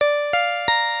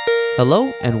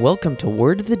Hello and welcome to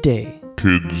Word of the Day.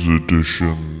 Kids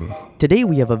Edition. Today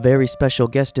we have a very special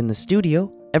guest in the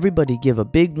studio. Everybody give a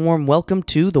big warm welcome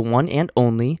to the one and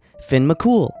only Finn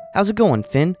McCool. How's it going,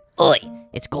 Finn? Oi,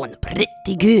 it's going pretty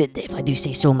good if I do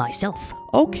say so myself.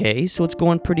 Okay, so it's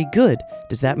going pretty good.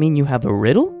 Does that mean you have a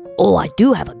riddle? Oh, I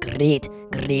do have a great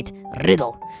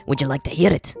riddle. Would you like to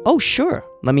hear it? Oh, sure.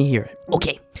 Let me hear it.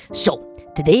 Okay, so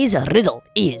today's riddle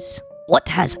is, what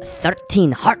has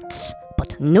 13 hearts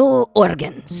but no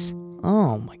organs?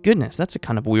 Oh my goodness, that's a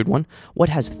kind of weird one. What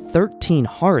has 13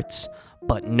 hearts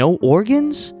but no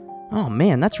organs? Oh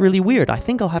man, that's really weird. I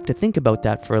think I'll have to think about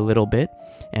that for a little bit.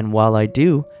 And while I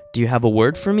do you have a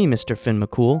word for me, Mr. Finn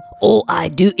McCool? Oh, I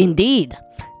do indeed.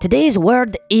 Today's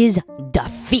word is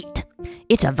defeat.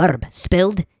 It's a verb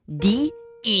spelled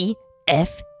D-E-F-E-A-T.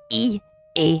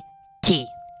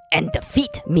 And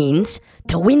defeat means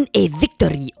to win a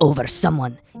victory over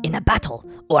someone in a battle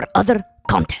or other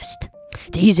contest.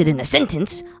 To use it in a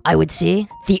sentence, I would say,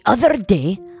 the other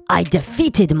day, I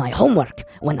defeated my homework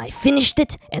when I finished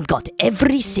it and got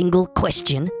every single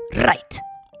question right.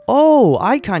 Oh,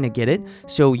 I kind of get it.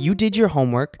 So you did your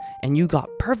homework and you got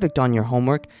perfect on your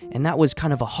homework, and that was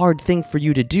kind of a hard thing for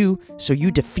you to do, so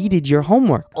you defeated your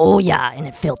homework. Oh yeah, and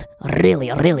it felt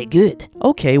really good.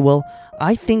 Okay, well,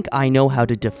 I think I know how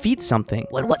to defeat something.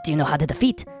 Well, what do you know how to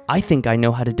defeat? I think I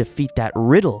know how to defeat that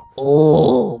riddle.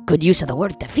 Oh, good use of the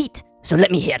word defeat. So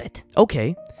let me hear it.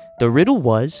 Okay, the riddle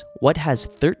was, what has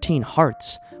 13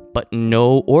 hearts but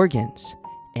no organs?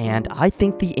 And I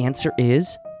think the answer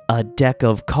is a deck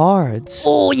of cards.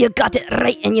 Oh, you got it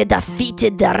right and you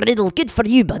defeated the riddle. Good for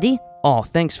you, buddy. Oh,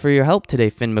 thanks for your help today,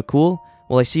 Finn McCool.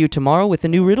 Will I see you tomorrow with a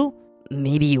new riddle?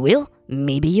 Maybe you will,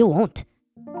 maybe you won't.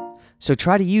 So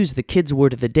try to use the kids'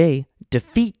 word of the day,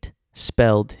 defeat,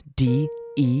 spelled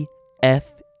D-E-F-E-A-T,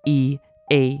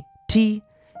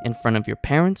 in front of your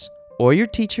parents or your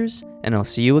teachers, and I'll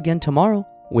see you again tomorrow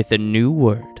with a new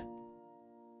word.